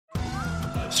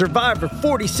Survivor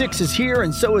 46 is here,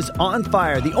 and so is On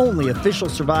Fire, the only official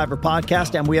Survivor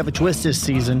podcast, and we have a twist this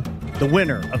season. The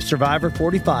winner of Survivor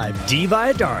 45, Dee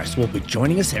Valladares, will be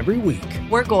joining us every week.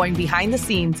 We're going behind the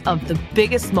scenes of the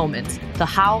biggest moments, the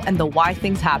how and the why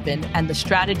things happen, and the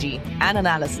strategy and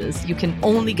analysis you can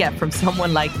only get from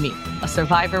someone like me, a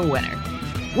Survivor winner.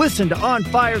 Listen to On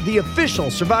Fire, the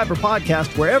official Survivor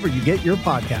podcast, wherever you get your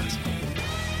podcast.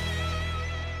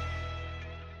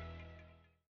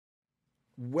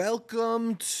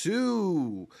 Welcome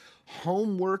to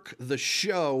Homework, the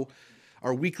show,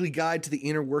 our weekly guide to the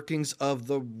inner workings of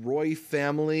the Roy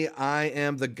family. I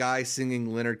am the guy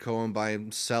singing Leonard Cohen by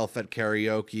himself at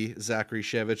karaoke, Zachary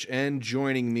Shevich, and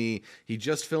joining me, he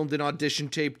just filmed an audition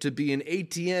tape to be an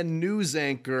ATN news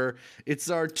anchor.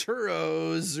 It's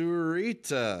Arturo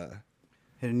Zurita.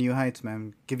 Hitting new heights,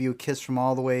 man. Give you a kiss from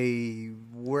all the way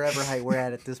wherever height we're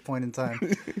at this point in time.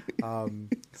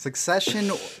 Succession,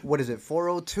 what is it,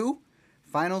 402?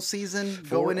 Final season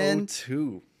going in.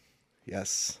 402.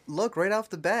 Yes. Look, right off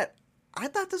the bat, I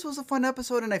thought this was a fun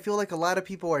episode, and I feel like a lot of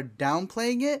people are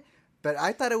downplaying it. But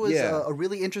I thought it was a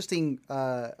really interesting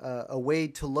a way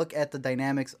to look at the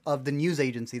dynamics of the news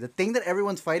agency. The thing that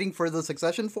everyone's fighting for the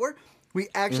succession for, we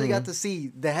actually got to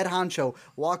see the head honcho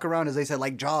walk around, as they said,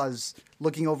 like Jaws,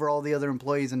 looking over all the other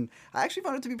employees. And I actually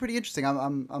found it to be pretty interesting.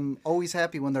 I'm always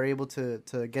happy when they're able to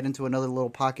get into another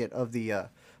little pocket of the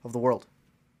world.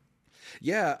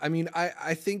 Yeah, I mean,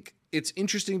 I think it's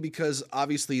interesting because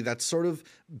obviously that's sort of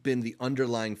been the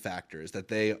underlying factors that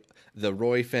the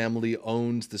Roy family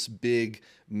owns this big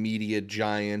media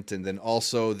giant, and then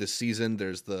also this season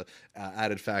there's the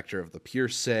added factor of the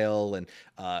Pierce sale, and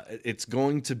it's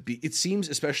going to be, it seems,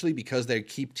 especially because they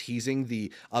keep teasing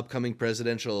the upcoming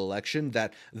presidential election,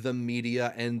 that the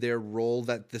media and their role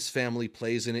that this family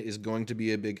plays in it is going to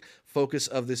be a big focus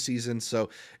of this season. So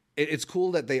it's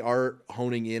cool that they are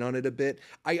honing in on it a bit.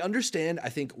 I understand, I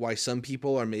think, why some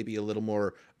people are maybe a little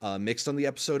more mixed on the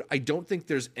episode. I don't think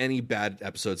there's any bad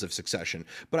episodes of Succession,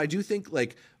 but I do think,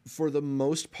 like, for the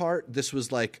most part, this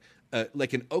was like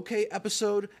an okay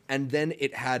episode, and then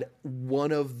it had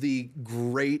one of the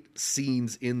great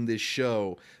scenes in this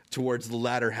show towards the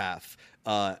latter half.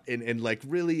 And like,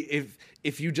 really,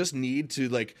 if you just need to,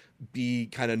 like, be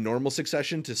kind of normal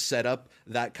Succession to set up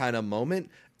that kind of moment,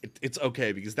 it's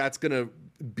okay, because that's gonna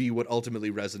be what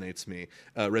ultimately resonates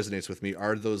with me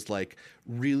are those, like,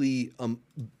 really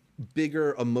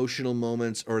bigger emotional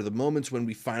moments, or the moments when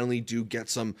we finally do get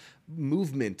some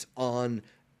movement on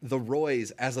the Roys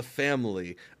as a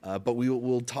family. But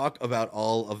we'll talk about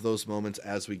all of those moments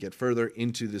as we get further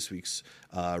into this week's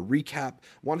recap.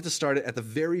 Wanted to start it at the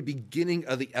very beginning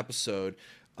of the episode,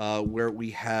 where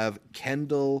we have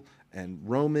Kendall and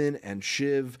Roman and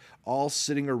Shiv all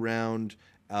sitting around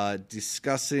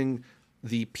discussing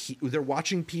they're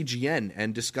watching PGN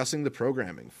and discussing the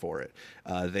programming for it.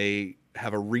 They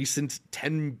have a recent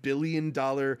 $10 billion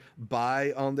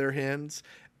buy on their hands,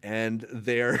 and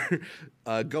they're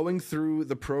going through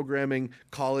the programming,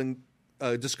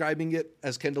 describing it,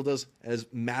 as Kendall does, as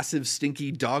massive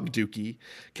stinky dog dookie.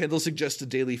 Kendall suggests a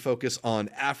daily focus on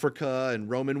Africa, and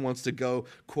Roman wants to go,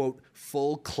 quote,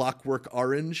 full Clockwork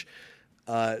Orange.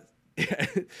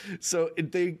 So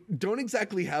they don't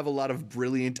exactly have a lot of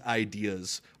brilliant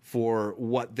ideas for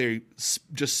what they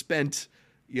just spent,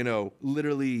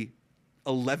 literally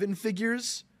 11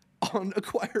 figures on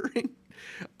acquiring.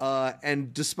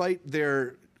 And despite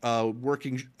their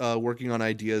working on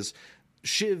ideas,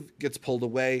 Shiv gets pulled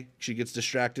away. She gets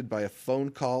distracted by a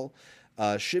phone call.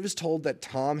 Shiv is told that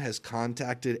Tom has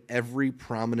contacted every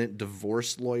prominent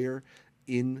divorce lawyer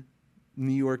in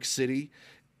New York City.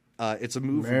 It's a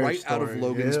move out of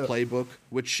Logan's playbook,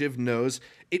 which Shiv knows.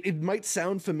 It might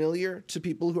sound familiar to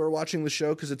people who are watching the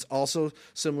show, because it's also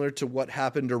similar to what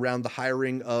happened around the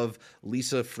hiring of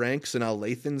Lisa Franks and Al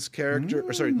Lathan's character,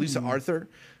 Lisa Arthur,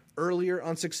 earlier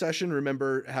on Succession.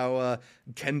 Remember how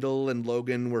Kendall and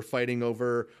Logan were fighting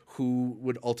over who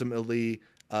would ultimately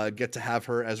get to have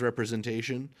her as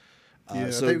repretation? So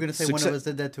I thought you were going to say one of us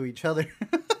did that to each other.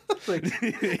 Like,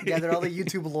 gathered all the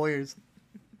YouTube lawyers.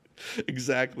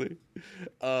 Exactly.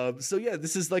 So yeah,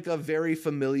 this is like a very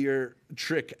familiar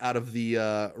trick out of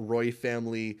the Roy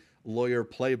family lawyer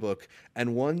playbook,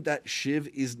 and one that Shiv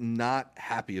is not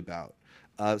happy about.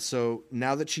 So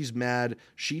now that she's mad,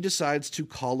 she decides to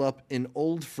call up an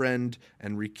old friend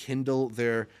and rekindle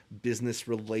their business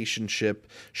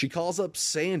relationship. She calls up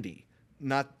Sandy,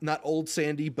 not old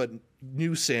Sandy, but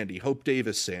new Sandy, Hope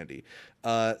Davis Sandy.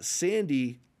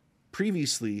 Sandy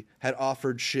previously had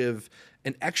offered Shiv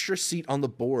an extra seat on the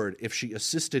board if she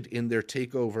assisted in their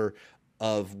takeover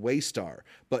of Waystar.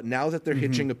 But now that they're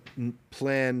hitching a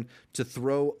plan to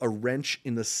throw a wrench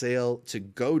in the sail to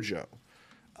Gojo,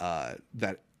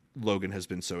 that Logan has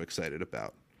been so excited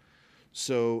about.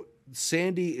 So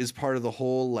Sandy is part of the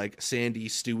whole like Sandy,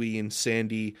 Stewie, and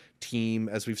Sandy team,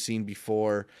 as we've seen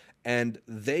before, and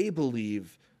they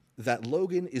believe that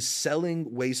Logan is selling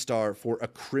Waystar for a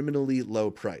criminally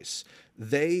low price.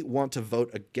 They want to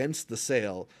vote against the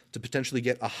sale to potentially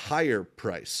get a higher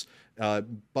price,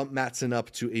 bump Mattson up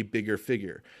to a bigger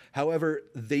figure. However,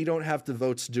 they don't have the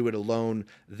votes to do it alone.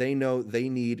 They know they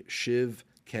need Shiv,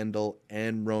 Kendall,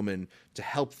 and Roman to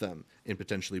help them in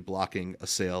potentially blocking a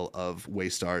sale of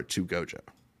Waystar to Gojo.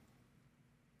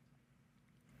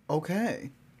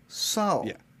 Okay. So,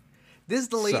 this is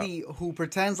the lady who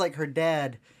pretends like her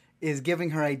dad is giving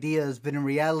her ideas, but in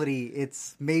reality,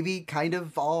 it's maybe kind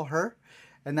of all her.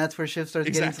 And that's where Shiv starts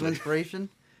getting some inspiration.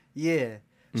 Yeah.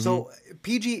 So,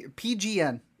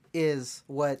 PGN is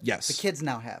what the kids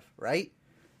now have, right?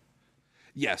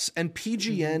 Yes. And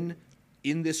PGN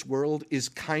in this world is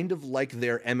kind of like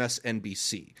their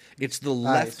MSNBC. It's the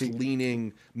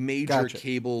left-leaning major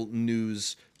cable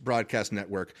news broadcast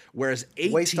network, whereas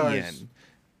ATN,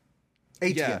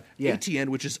 ATN,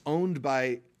 which is owned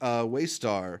by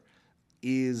Waystar,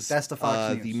 is that's the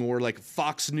Fox News. The more like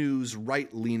Fox News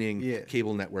right-leaning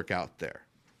cable network out there.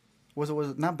 Was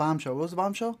it not Bombshell? What was the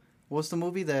Bombshell? What's the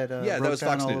movie that that was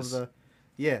Fox News.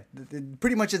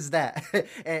 Pretty much it's that,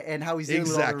 and how he's dealing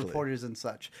with all the reporters and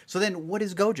such. So then, what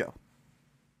is Gojo?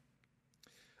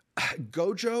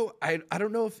 Gojo, I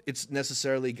don't know if it's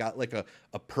necessarily got like a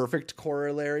perfect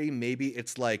corollary. Maybe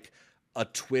it's like a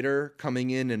Twitter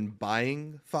coming in and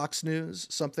buying Fox News,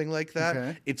 something like that.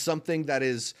 Okay. It's something that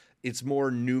it's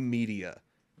more new media,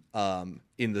 in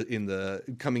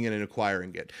the coming in and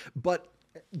acquiring it. But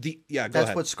go ahead.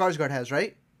 That's what Skarsgård has,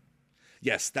 right?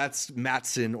 Yes, that's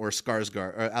Mattson or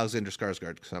Skarsgård, or Alexander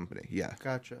Skarsgård's company. Yeah.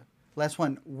 Gotcha. Last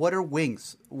one. What are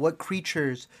wings? What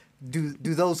creatures do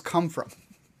those come from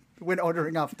when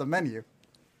ordering off the menu?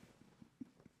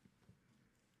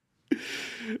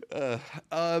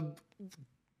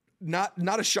 Not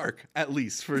a shark, at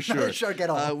least, for sure. Not a shark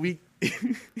at all.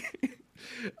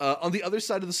 On the other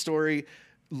side of the story,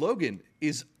 Logan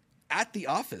is at the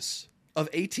office of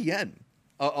ATN,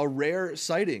 a rare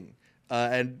sighting,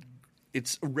 and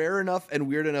it's rare enough and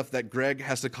weird enough that Greg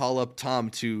has to call up Tom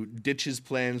to ditch his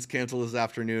plans, cancel his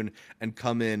afternoon, and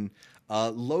come in.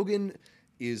 Logan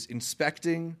is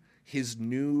inspecting his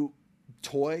new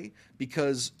toy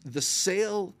because the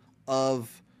sale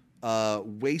of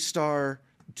Waystar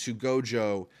to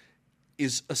Gojo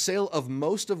is a sale of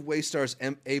most of Waystar's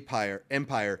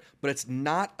empire, but it's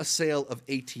not a sale of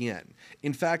ATN.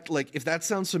 In fact, like if that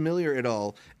sounds familiar at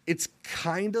all, it's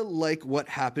kind of like what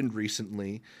happened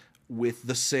recently with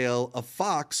the sale of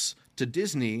Fox to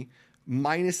Disney,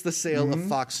 minus the sale of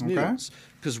Fox News.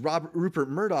 Because Rupert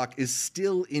Murdoch is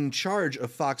still in charge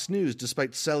of Fox News,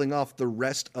 despite selling off the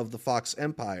rest of the Fox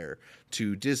empire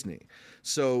to Disney.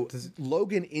 So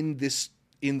Logan in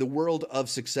the world of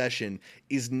Succession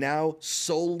is now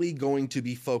solely going to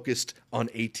be focused on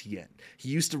ATN. He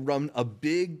used to run a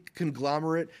big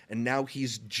conglomerate, and now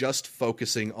he's just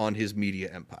focusing on his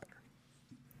media empire.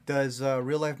 Does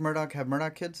real life Murdoch have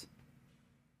Murdoch kids?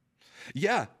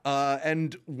 Yeah,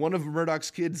 and one of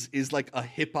Murdoch's kids is like a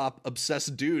hip-hop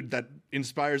obsessed dude that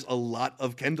inspires a lot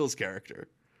of Kendall's character.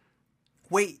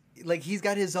 Wait, like he's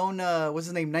got his own, what's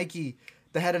his name, Nike,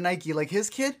 the head of Nike, like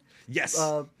his kid? Yes.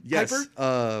 Yes.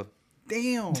 Piper?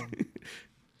 Damn.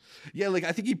 Yeah, like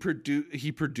I think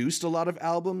he produced a lot of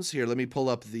albums. Here, let me pull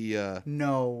up the...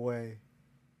 No way.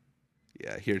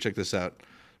 Yeah, here, check this out.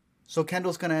 So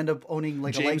Kendall's going to end up owning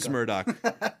like James a Murdoch.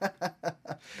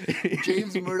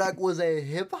 James Murdoch was a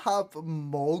hip-hop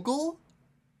mogul?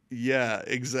 Yeah,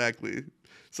 exactly.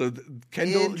 So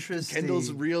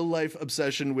Kendall's real-life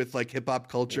obsession with like hip-hop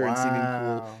culture and seeming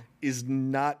cool is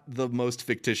not the most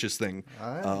fictitious thing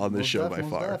on this show by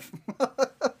far.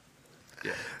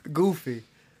 Yeah. Goofy.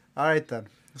 All right, then.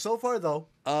 So far, though,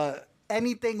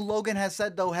 anything Logan has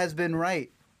said, though, has been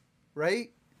right.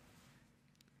 Right?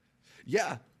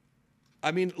 Yeah.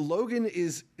 I mean, Logan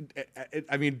is...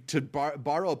 I mean, to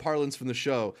borrow a parlance from the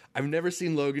show, I've never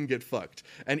seen Logan get fucked.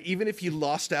 And even if he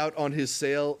lost out on his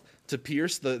sale to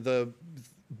Pierce, the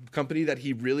company that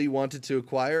he really wanted to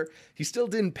acquire, he still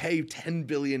didn't pay $10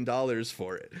 billion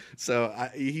for it. So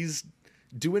he's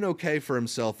doing okay for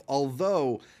himself,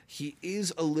 although he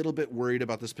is a little bit worried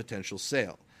about this potential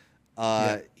sale.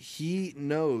 He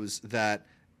knows that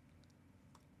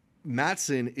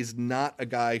Mattson is not a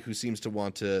guy who seems to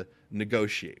want to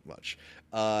negotiate much.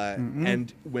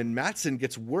 And when Mattson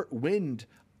gets wind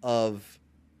of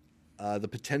the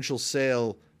potential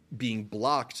sale being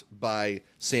blocked by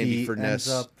Sandy Furness. Ends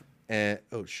up and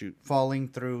falling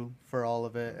through for all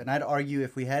of it. And I'd argue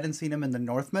if we hadn't seen him in The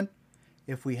Northman,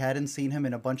 if we hadn't seen him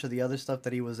in a bunch of the other stuff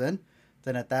that he was in,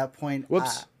 then at that point,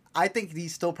 I think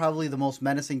he's still probably the most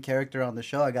menacing character on the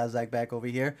show. I got Zach back over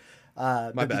here.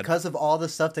 But because of all the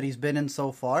stuff that he's been in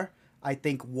so far, I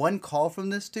think one call from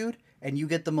this dude and you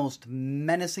get the most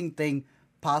menacing thing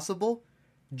possible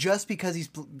just because he's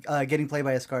getting played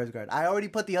by a Skarsgård. I already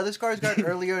put the other Skarsgård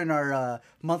earlier in our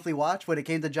monthly watch when it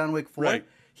came to John Wick 4. Right.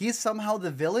 He's somehow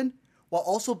the villain while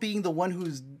also being the one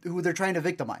who they're trying to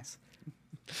victimize.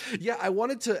 Yeah, I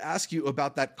wanted to ask you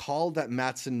about that call that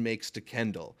Matsson makes to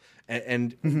Kendall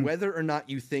and whether or not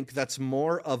you think that's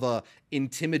more of a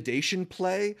intimidation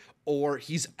play or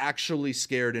he's actually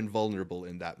scared and vulnerable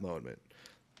in that moment.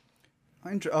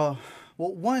 Well,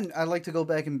 one, I'd like to go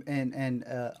back and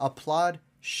applaud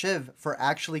Shiv for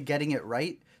actually getting it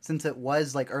right, since it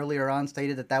was like earlier on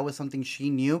stated that was something she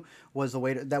knew was the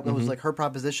way that was like her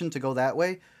proposition to go that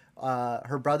way.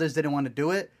 Her brothers didn't want to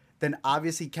do it. Then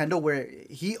obviously Kendall, where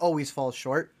he always falls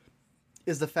short,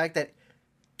 is the fact that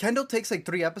Kendall takes like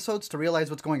 3 episodes to realize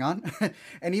what's going on.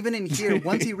 And even in here,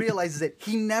 once he realizes it,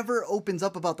 he never opens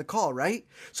up about the call, right?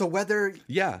 So whether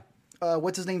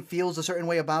what's his name feels a certain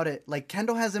way about it, like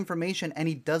Kendall has information and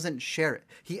he doesn't share it.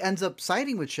 He ends up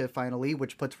siding with Shiv finally,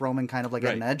 which puts Roman kind of like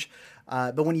at an edge.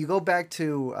 But when you go back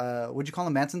to, would you call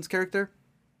him Manson's character?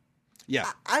 Yeah.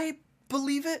 I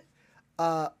believe it.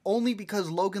 Only because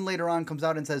Logan later on comes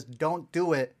out and says, "Don't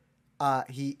do it."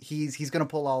 He's gonna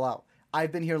pull all out.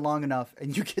 I've been here long enough,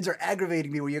 and you kids are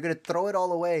aggravating me. Where you're gonna throw it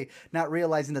all away, not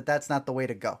realizing that that's not the way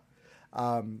to go.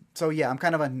 So yeah, I'm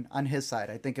kind of on his side.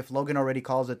 I think if Logan already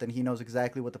calls it, then he knows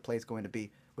exactly what the play is going to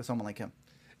be with someone like him.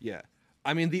 Yeah.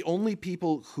 I mean, the only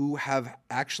people who have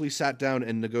actually sat down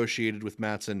and negotiated with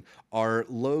Matsson are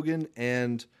Logan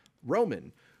and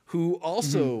Roman, who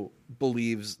also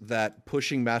believes that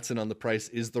pushing Matsson on the price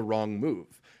is the wrong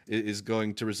move, is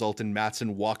going to result in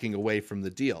Matsson walking away from the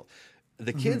deal.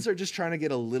 The kids are just trying to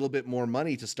get a little bit more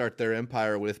money to start their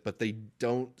empire with, but they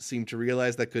don't seem to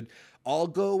realize that could all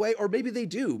go away. Or maybe they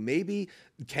do. Maybe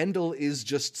Kendall is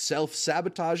just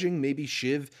self-sabotaging. Maybe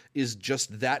Shiv is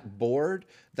just that bored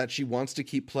that she wants to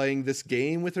keep playing this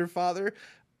game with her father.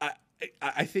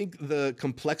 I think the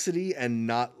complexity and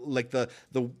not like the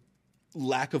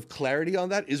lack of clarity on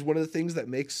that is one of the things that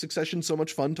makes Succession so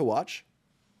much fun to watch.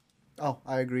 Oh,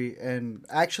 I agree. And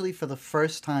actually, for the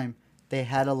first time, they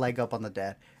had a leg up on the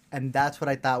dad. And that's what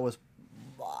I thought was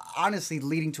honestly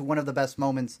leading to one of the best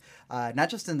moments, not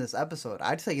just in this episode,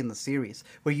 I'd say in the series,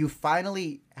 where you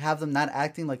finally have them not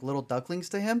acting like little ducklings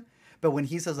to him. But when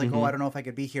he says like, oh, I don't know if I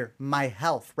could be here, my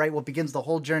health, right? What begins the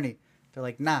whole journey. They're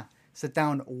like, nah, sit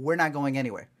down. We're not going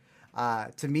anywhere.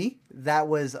 To me, that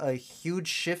was a huge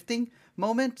shifting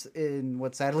moment in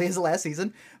what sadly is the last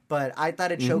season, but I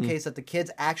thought it showcased that the kids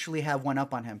actually have one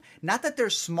up on him. Not that they're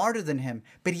smarter than him,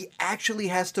 but he actually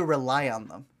has to rely on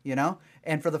them, you know?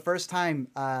 And for the first time,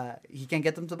 he can't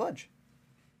get them to budge.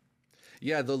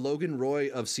 Yeah, the Logan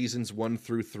Roy of seasons 1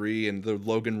 through 3 and the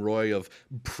Logan Roy of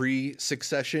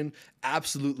pre-Succession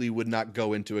absolutely would not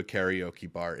go into a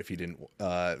karaoke bar if he didn't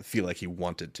feel like he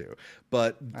wanted to.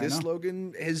 But this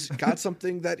Logan has got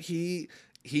something that he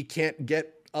can't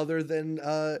get other than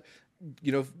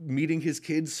meeting his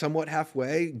kids somewhat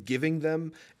halfway, giving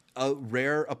them a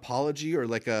rare apology or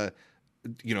like a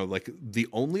like the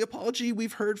only apology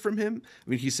we've heard from him. I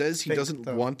mean, he says he doesn't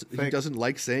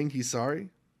like saying he's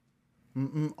sorry.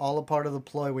 All a part of the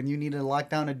ploy. When you need to lock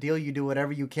down a deal, you do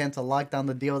whatever you can to lock down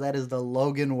the deal. That is the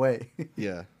Logan way.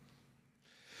 Yeah.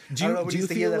 Do you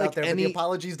feel like the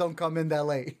apologies don't come in that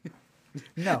late?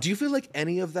 No. Do you feel like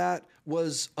any of that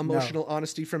was emotional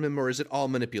honesty from him, or is it all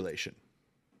manipulation?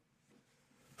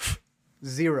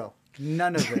 Zero.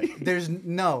 None of it. There's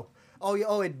no.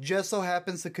 Oh, it just so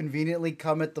happens to conveniently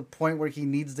come at the point where he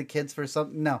needs the kids for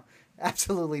something. No,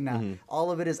 absolutely not.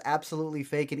 All of it is absolutely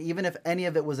fake. And even if any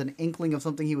of it was an inkling of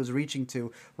something he was reaching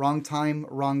to, wrong time,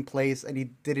 wrong place, and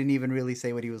he didn't even really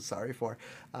say what he was sorry for.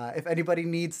 If anybody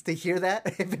needs to hear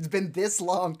that, if it's been this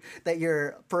long that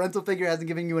your parental figure hasn't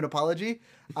given you an apology,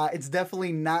 it's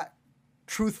definitely not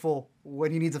truthful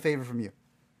when he needs a favor from you.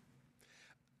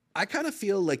 I kind of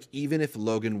feel like even if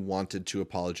Logan wanted to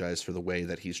apologize for the way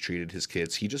that he's treated his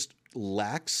kids, he just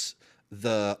lacks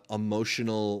the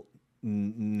emotional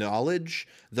knowledge,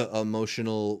 the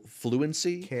emotional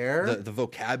fluency, care, the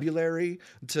vocabulary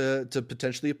to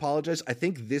potentially apologize. I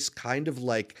think this kind of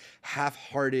like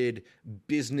half-hearted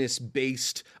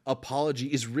business-based apology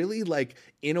is really like,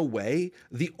 in a way,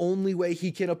 the only way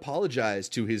he can apologize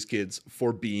to his kids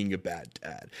for being a bad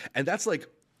dad. And that's like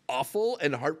awful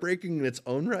and heartbreaking in its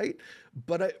own right.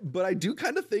 But I do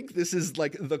kind of think this is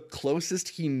like the closest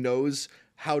he knows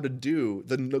how to do,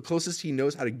 the closest he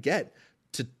knows how to get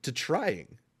to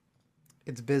trying.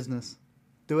 It's business.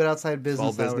 Do it outside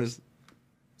business hours.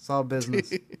 It's all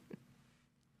business.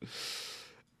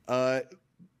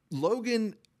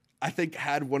 Logan, I think,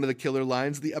 had one of the killer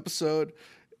lines of the episode,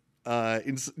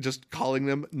 in just calling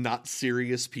them not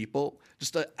serious people.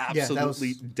 Just an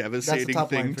absolutely devastating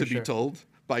thing to be told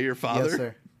by your father. Yes,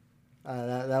 sir.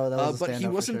 That was a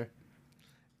standout for sure.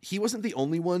 He wasn't the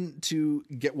only one to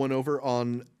get one over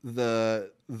on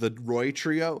the Roy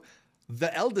trio.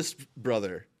 The eldest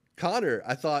brother, Connor,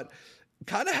 I thought,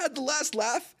 kind of had the last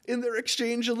laugh in their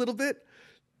exchange a little bit.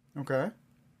 Okay.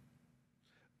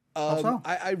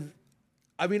 I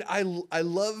mean, I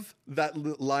love that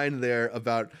line there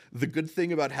about the good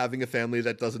thing about having a family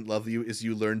that doesn't love you is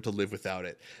you learn to live without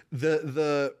it.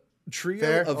 The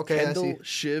trio of Kendall,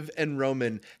 Shiv, and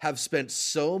Roman have spent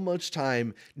so much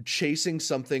time chasing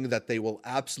something that they will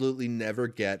absolutely never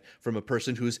get from a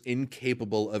person who's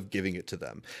incapable of giving it to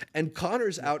them. And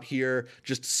Connor's out here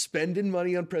just spending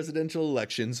money on presidential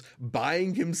elections,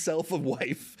 buying himself a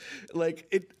wife. Like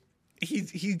it.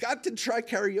 He got to try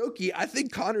karaoke. I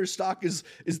think Connor's stock is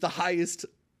the highest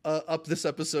up this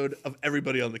episode of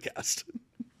everybody on the cast.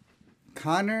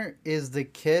 Connor is the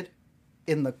kid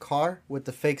in the car with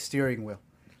the fake steering wheel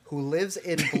who lives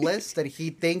in bliss that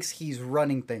he thinks he's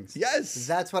running things. Yes.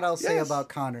 That's what I'll say about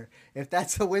Connor. If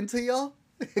that's a win to y'all,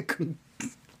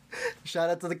 shout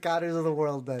out to the Connors of the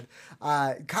world then.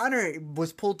 Connor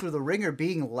was pulled through the ringer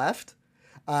being left.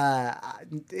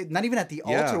 Not even at the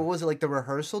altar. What was it, like the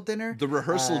rehearsal dinner? The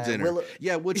rehearsal dinner.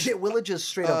 Willa just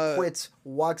straight up quits,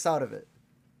 walks out of it.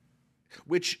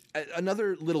 Which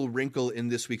another little wrinkle in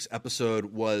this week's episode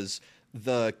was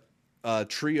the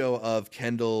trio of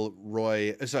Kendall,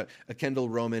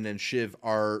 Roman, and Shiv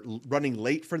are running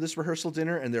late for this rehearsal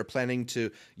dinner, and they're planning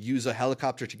to use a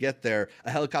helicopter to get there.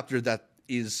 A helicopter that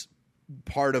is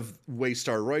part of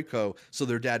Waystar Royco, so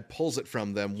their dad pulls it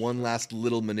from them. One last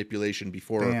little manipulation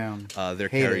before their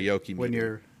karaoke meeting. When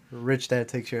your rich dad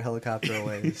takes your helicopter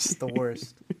away, it's the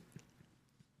worst.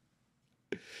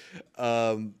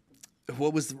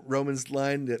 What was Roman's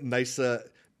line? Nice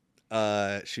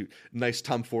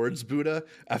Tom Ford's Buddha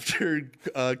after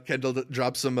Kendall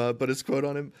drops some Buddhist quote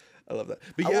on him. I love that.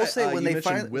 But I will say when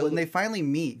they finally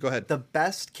meet, go ahead. The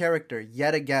best character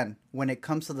yet again when it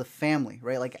comes to the family,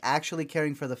 right? Like actually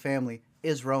caring for the family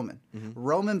is Roman. Mm-hmm.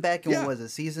 Roman back in what was it,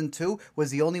 season 2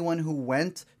 was the only one who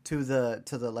went to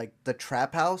the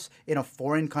trap house in a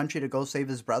foreign country to go save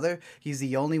his brother. He's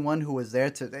the only one who was there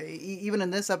to even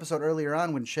in this episode earlier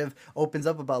on when Shiv opens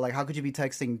up about like how could you be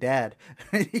texting dad?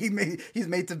 he's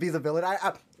made to be the villain.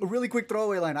 A really quick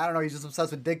throwaway line. I don't know, he's just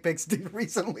obsessed with dick pics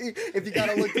recently if you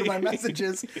gotta look through my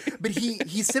messages. But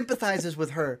he sympathizes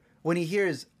with her when he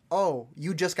hears, oh,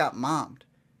 you just got mommed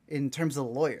in terms of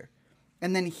the lawyer.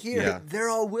 And then here, they're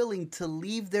all willing to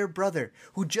leave their brother,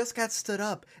 who just got stood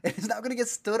up, and is now going to get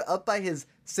stood up by his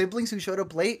siblings who showed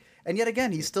up late. And yet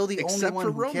again, he's still the only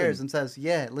one who cares and says,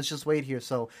 yeah, let's just wait here.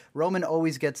 So Roman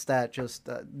always gets that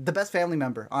the best family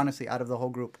member, honestly, out of the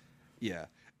whole group. Yeah.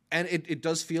 And it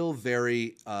does feel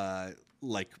very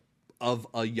like of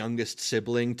a youngest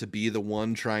sibling to be the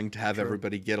one trying to have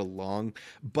everybody get along.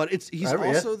 But he's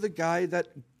also the guy that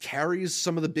carries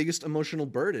some of the biggest emotional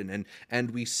burden.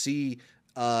 And we see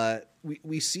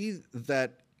we see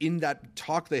that in that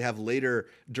talk they have later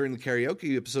during the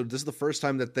karaoke episode. This is the first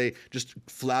time that they just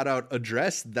flat out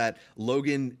address that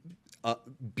Logan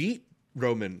beat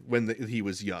Roman when he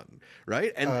was young,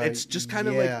 right? And it's just kind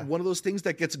of like one of those things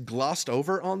that gets glossed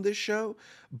over on this show,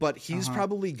 but he's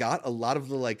probably got a lot of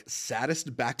the like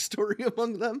saddest backstory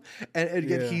among them, and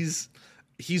yet he's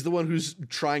the one who's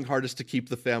trying hardest to keep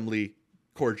the family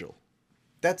cordial.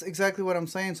 That's exactly what I'm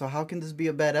saying. So how can this be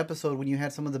a bad episode when you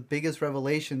had some of the biggest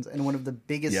revelations and one of the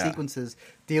biggest sequences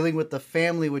dealing with the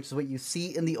family, which is what you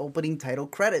see in the opening title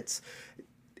credits?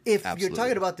 If you're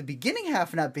talking about the beginning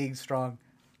half not being strong,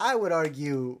 I would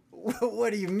argue,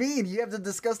 what do you mean? You have the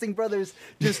disgusting brothers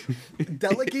just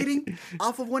delegating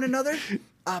off of one another?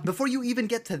 Before you even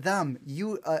get to them,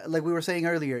 you like we were saying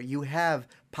earlier, you have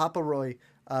Papa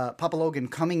Logan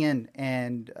coming in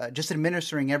and just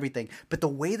administering everything. But the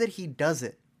way that he does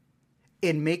it,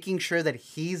 in making sure that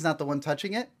he's not the one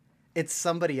touching it, it's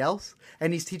somebody else,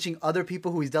 and he's teaching other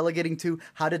people who he's delegating to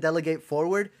how to delegate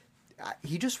forward.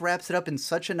 He just wraps it up in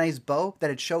such a nice bow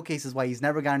that it showcases why he's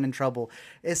never gotten in trouble,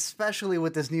 especially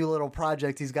with this new little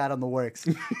project he's got on the works.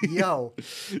 Yo,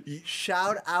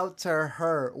 shout out to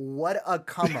her. What a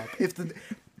come up.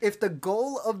 If the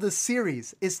goal of the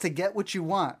series is to get what you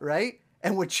want, right?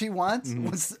 and what she wants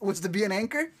was to be an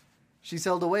anchor. She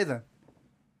sailed away then.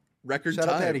 Record Shut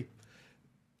time. up, Patty.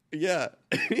 Yeah.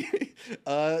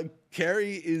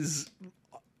 Carrie is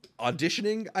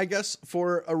auditioning, I guess,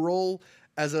 for a role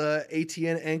as a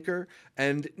ATN anchor,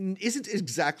 and isn't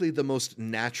exactly the most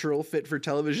natural fit for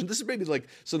television. This is maybe like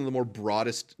some of the more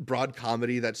broad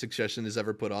comedy that Succession has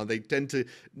ever put on. They tend to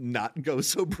not go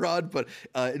so broad, but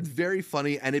it's very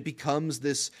funny, and it becomes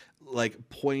this like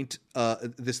point,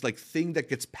 this like thing that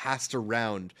gets passed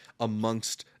around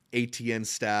amongst ATN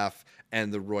staff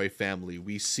and the Roy family.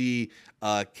 We see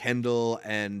Kendall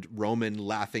and Roman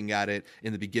laughing at it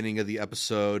in the beginning of the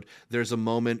episode. There's a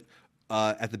moment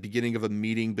at the beginning of a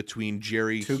meeting between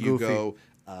Jerry, Hugo,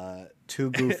 too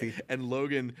goofy, and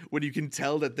Logan, when you can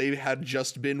tell that they had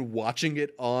just been watching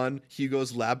it on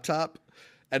Hugo's laptop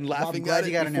and laughing at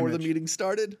it before the meeting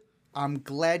started. I'm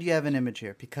glad you have an image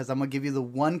here, because I'm going to give you the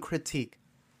one critique.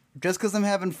 Just because I'm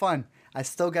having fun, I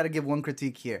still got to give one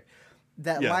critique here.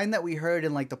 That line that we heard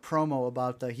in like the promo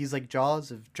about he's like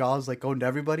Jaws, if Jaws like owned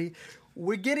everybody.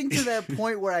 We're getting to that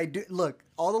point where look,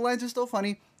 all the lines are still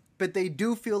funny, but they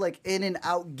do feel like in and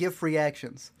out GIF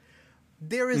reactions.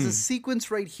 There is a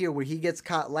sequence right here where he gets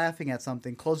caught laughing at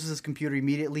something, closes his computer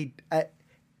immediately,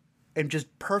 and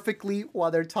just perfectly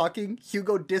while they're talking,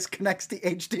 Hugo disconnects the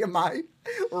HDMI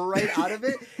right out of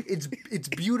it. It's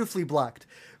beautifully blocked.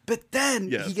 But then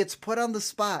he gets put on the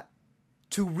spot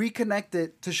to reconnect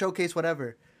it to showcase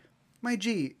whatever. My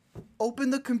G, open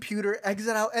the computer,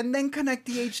 exit out, and then connect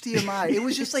the HDMI. It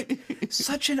was just like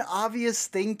such an obvious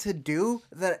thing to do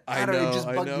that I don't know, it just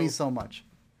bugged me so much.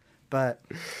 But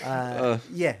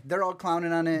yeah, they're all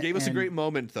clowning on it. Gave us a great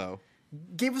moment, though.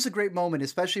 Gave us a great moment,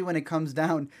 especially when it comes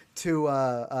down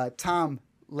to Tom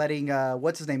letting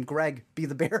what's his name, Greg, be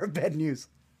the bearer of bad news.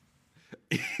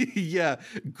 Yeah,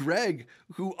 Greg,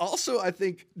 who also I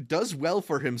think does well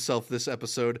for himself this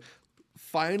episode,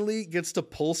 finally gets to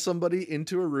pull somebody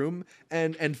into a room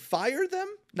and fire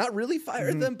them. Not really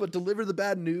fire them, but deliver the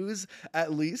bad news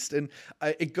at least. And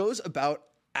it goes about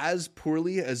as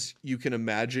poorly as you can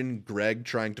imagine Greg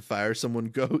trying to fire someone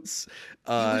goes.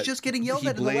 He was just getting yelled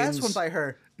at in the last one by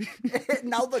her.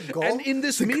 Now the goal and in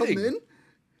this to meeting, come in?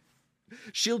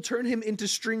 She'll turn him into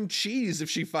string cheese if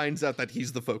she finds out that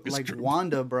he's the focus like group.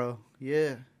 Wanda, bro.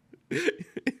 Yeah.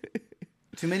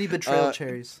 Too many betrayal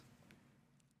cherries.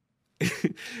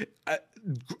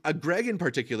 Greg in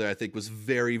particular, I think, was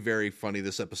very, very funny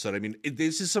this episode. I mean,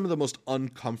 this is some of the most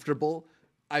uncomfortable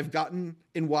I've gotten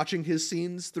in watching his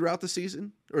scenes throughout the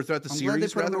season, or throughout the series. I'm glad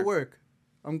they put him to work.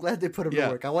 I'm glad they put him to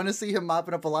work. I want to see him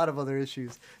mopping up a lot of other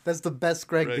issues. That's the best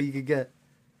Greg that you could get.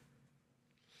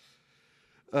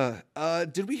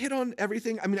 Did we hit on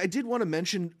everything? I mean, I did want to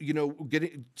mention,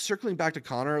 circling back to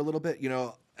Connor a little bit,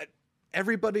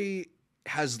 everybody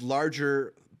has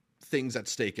larger things at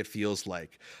stake, it feels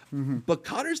like. But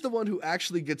Connor's the one who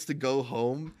actually gets to go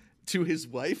home to his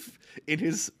wife in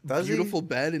his beautiful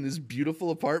bed in his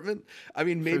beautiful apartment. I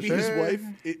mean, maybe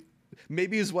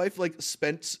his wife like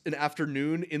spent an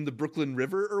afternoon in the Brooklyn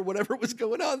River or whatever was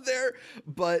going on there,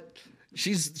 but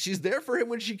she's there for him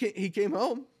when he came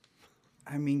home.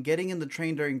 I mean, getting in the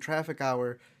train during traffic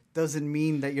hour doesn't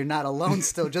mean that you're not alone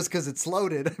still just because it's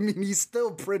loaded. I mean, he's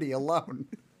still pretty alone.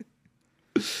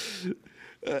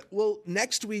 Well,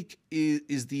 next week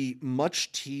is the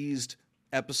much teased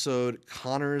episode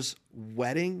Connor's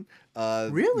wedding.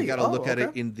 Really? We got to look at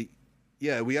it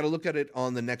we got to look at it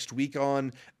on the next week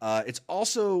on. It's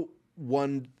also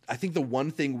I think the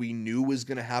one thing we knew was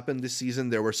going to happen this season.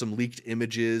 There were some leaked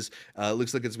images. It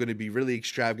looks like it's going to be really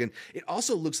extravagant. It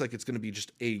also looks like it's going to be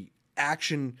just a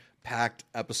action-packed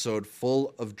episode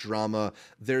full of drama.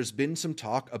 There's been some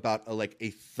talk about a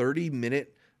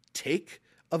 30-minute take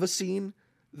of a scene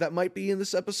that might be in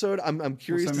this episode. I'm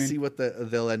curious to see what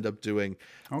they'll end up doing.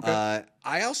 Okay.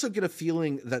 I also get a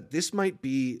feeling that this might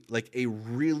be like a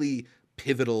really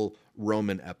pivotal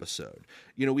Roman episode.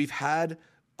 We've had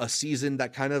a season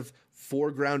that kind of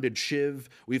foregrounded Shiv.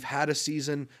 We've had a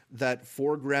season that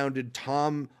foregrounded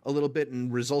Tom a little bit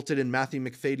and resulted in Matthew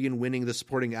Macfadyen winning the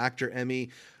supporting actor Emmy.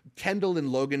 Kendall and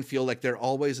Logan feel like they're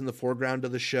always in the foreground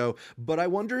of the show, but I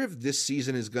wonder if this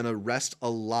season is going to rest a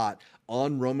lot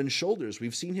on Roman's shoulders.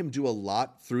 We've seen him do a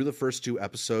lot through the first two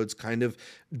episodes, kind of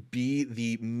be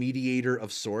the mediator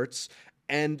of sorts,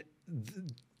 and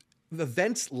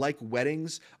events like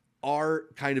weddings are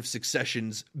kind of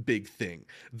Succession's big thing.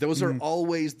 Those are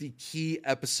always the key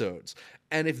episodes.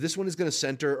 And if this one is going to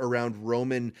center around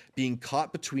Roman being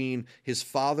caught between his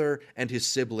father and his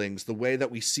siblings, the way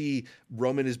that we see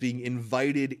Roman is being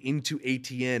invited into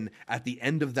ATN at the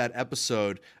end of that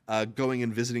episode, going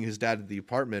and visiting his dad at the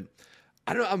apartment,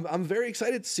 I don't know. I'm very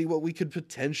excited to see what we could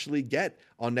potentially get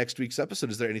on next week's episode.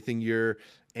 Is there anything you're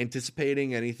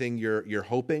anticipating? Anything you're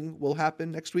hoping will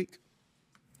happen next week?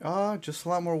 Just a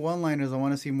lot more one-liners. I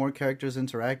want to see more characters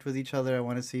interact with each other. I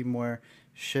want to see more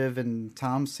Shiv and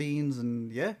Tom scenes,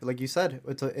 and yeah, like you said,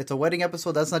 it's a wedding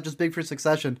episode. That's not just big for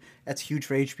Succession. That's huge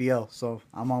for HBO. So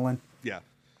I'm all in. Yeah.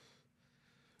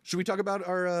 Should we talk about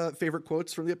our favorite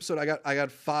quotes from the episode? I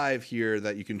got 5 here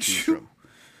that you can choose from.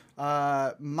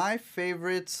 My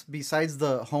favorites, besides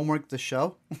the homework, the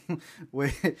show,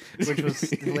 which was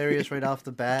hilarious right off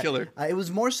the bat. Killer. It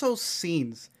was more so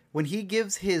scenes. When he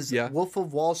gives his Wolf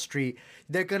of Wall Street,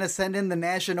 they're going to send in the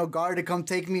National Guard to come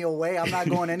take me away. I'm not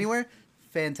going anywhere.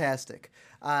 Fantastic.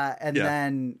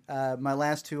 Then my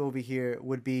last 2 over here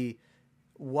would be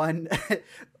one,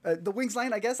 the wings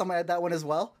line, I guess. I'm going to add that one as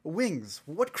well. Wings.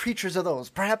 What creatures are those?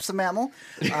 Perhaps a mammal?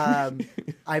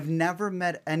 I've never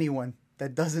met anyone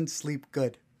that doesn't sleep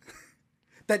good.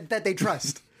 that they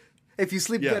trust. If you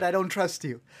sleep good, I don't trust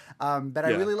you. But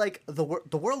I really like the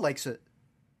world likes it.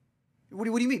 What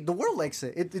do you mean? The world likes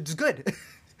it. It's good.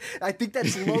 I think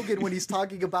that's Logan when he's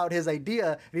talking about his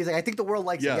idea. And he's like, I think the world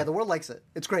likes it. Yeah, the world likes it.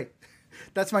 It's great.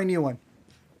 That's my new one.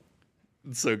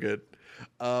 It's so good.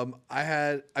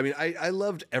 I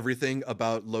loved everything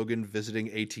about Logan visiting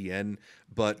ATN,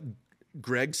 but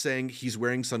Greg saying he's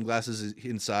wearing sunglasses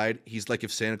inside. He's like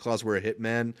if Santa Claus were a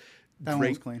hitman. That one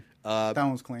was clean. That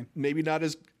one was clean. Maybe not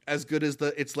as good as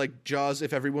it's like Jaws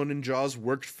if everyone in Jaws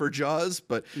worked for Jaws,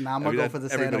 but I'm gonna go for the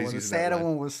Santa one. The Santa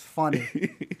one was funny.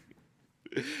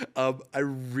 I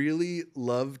really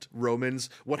loved Roman's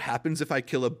what happens if I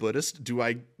kill a Buddhist?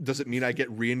 Does it mean I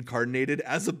get reincarnated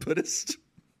as a Buddhist?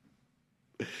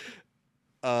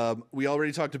 We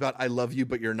already talked about I love you,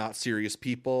 but you're not serious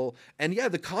people. And yeah,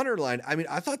 the Connor line, I mean,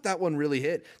 I thought that one really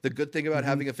hit. The good thing about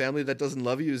having a family that doesn't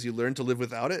love you is you learn to live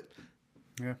without it.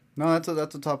 Yeah. No,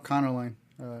 that's a top Connor line.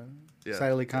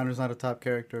 Sadly, Connor's not a top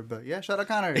character, but yeah, shout out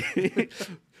Connor.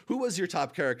 Who was your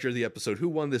top character of the episode? Who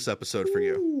won this episode for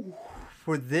you?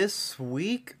 For this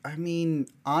week, I mean,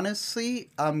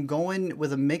 honestly, I'm going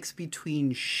with a mix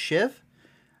between Shiv.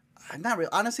 Not really.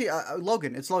 Honestly,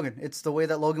 Logan. It's Logan. It's the way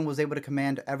that Logan was able to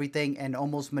command everything and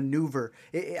almost maneuver.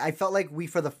 I felt like we,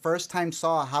 for the first time,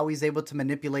 saw how he's able to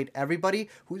manipulate everybody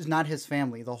who's not his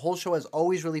family. The whole show has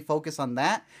always really focused on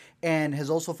that and has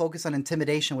also focused on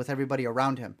intimidation with everybody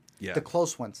around him, the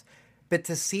close ones. But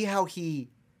to see how he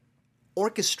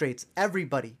orchestrates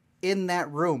everybody in that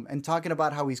room and talking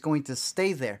about how he's going to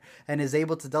stay there and is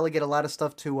able to delegate a lot of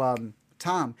stuff to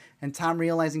Tom, and Tom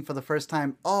realizing for the first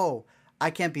time, oh, I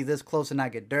can't be this close and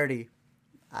not get dirty.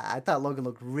 I thought Logan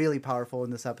looked really powerful in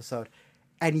this episode,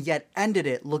 and yet ended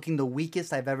it looking the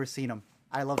weakest I've ever seen him.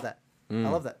 I love that. I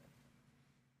love that.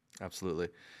 Absolutely.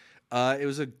 It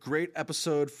was a great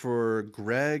episode for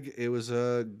Greg. It was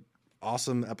a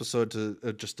awesome episode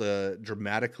to just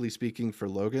dramatically speaking for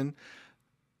Logan.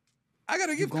 I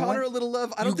gotta give Connor a little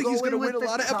love. I don't think he's gonna win a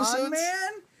lot of episodes.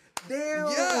 Man?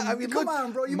 Damn. Yeah, I mean, come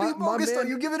on, bro. You beat Morgenstern.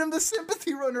 You're giving him the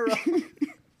sympathy runner-up.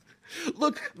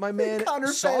 Look, my man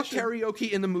saw fashion.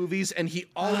 karaoke in the movies, and he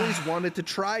always wanted to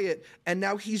try it, and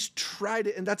now he's tried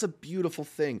it, and that's a beautiful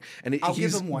thing. And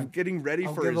he's getting ready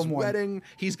for his wedding.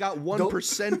 He's got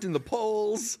 1% in the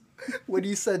polls. When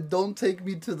he said, "Don't take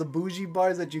me to the bougie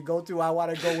bars that you go to. I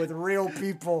want to go with real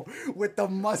people with the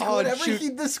muscle." Whatever he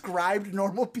described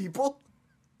normal people.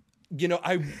 You know,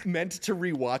 I meant to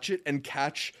rewatch it and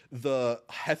catch the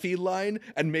Heffy line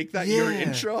and make that your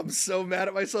intro. I'm so mad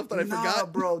at myself that I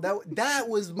forgot. Bro, that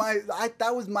was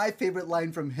my favorite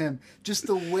line from him. Just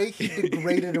the way he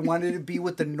degraded and wanted to be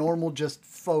with the normal just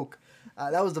folk.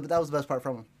 That was the best part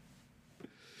from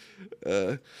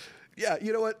him. Yeah,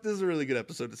 you know what? This is a really good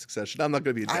episode of Succession. I'm not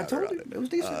going to be a downer on it. It was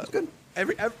decent. It was good.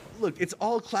 Every look, it's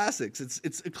all classics.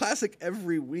 It's a classic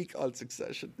every week on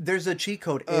Succession. There's a cheat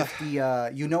code if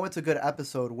the you know it's a good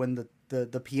episode when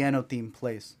the piano theme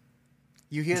plays.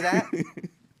 You hear that?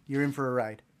 You're in for a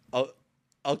ride.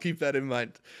 I'll keep that in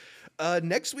mind.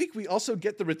 Next week we also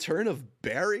get the return of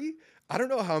Barry. I don't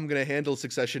know how I'm going to handle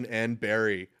Succession and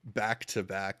Barry back to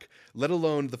back, let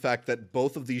alone the fact that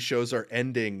both of these shows are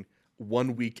ending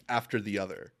 1 week after the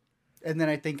other. And then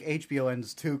I think HBO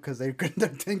ends too because they're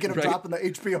thinking of dropping the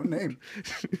HBO name.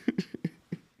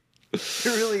 It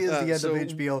really is the end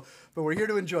of HBO, but we're here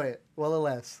to enjoy it while it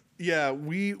lasts. Yeah,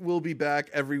 we will be back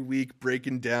every week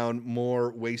breaking down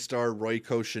more Waystar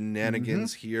Royco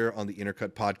shenanigans here on the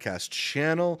Intercut Podcast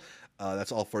channel.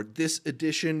 That's all for this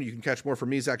edition. You can catch more from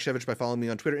me, Zach Shevich, by following me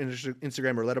on Twitter,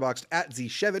 Instagram, or Letterboxd at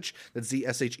ZShevich. That's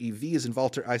ZSHEV as in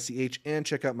Walter ICH. And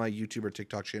check out my YouTube or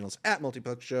TikTok channels at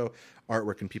Multiplex Show. Art,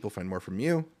 where can people find more from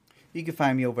you? You can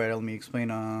find me over at Let Me Explain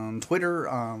on Twitter,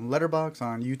 on Letterboxd,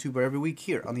 on YouTube, or every week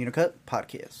here on the Intercut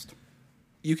Podcast.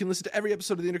 You can listen to every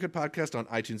episode of the Intercut Podcast on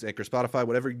iTunes, Anchor, Spotify,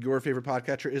 whatever your favorite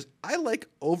podcatcher is. I like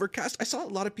Overcast. I saw a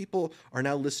lot of people are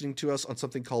now listening to us on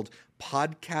something called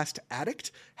Podcast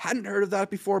Addict. Hadn't heard of that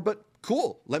before, but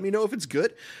cool. Let me know if it's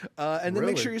good. And then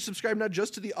make sure you subscribe not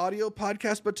just to the audio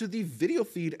podcast, but to the video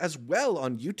feed as well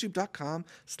on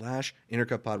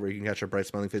youtube.com/IntercutPod, where you can catch our bright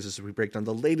smiling faces as we break down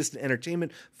the latest in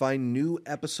entertainment, find new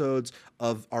episodes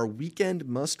of our weekend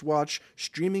must-watch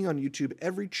streaming on YouTube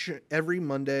every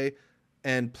Monday.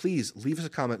 And please leave us a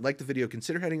comment, like the video,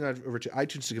 consider heading over to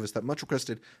iTunes to give us that much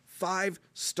requested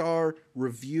 5-star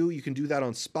review. You can do that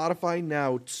on Spotify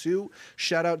now too.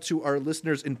 Shout out to our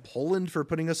listeners in Poland for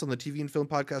putting us on the TV and film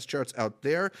podcast charts out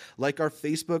there. Like our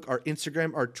Facebook, our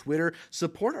Instagram, our Twitter.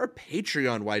 Support our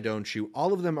Patreon, why don't you?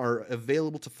 All of them are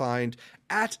available to find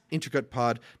at Intercut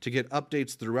Pod to get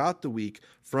updates throughout the week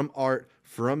from Art,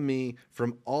 from me,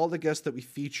 from all the guests that we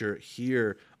feature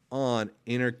here on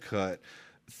Intercut.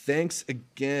 Thanks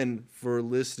again for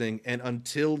listening, and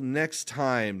until next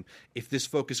time, if this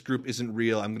focus group isn't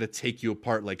real, I'm going to take you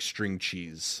apart like string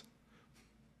cheese.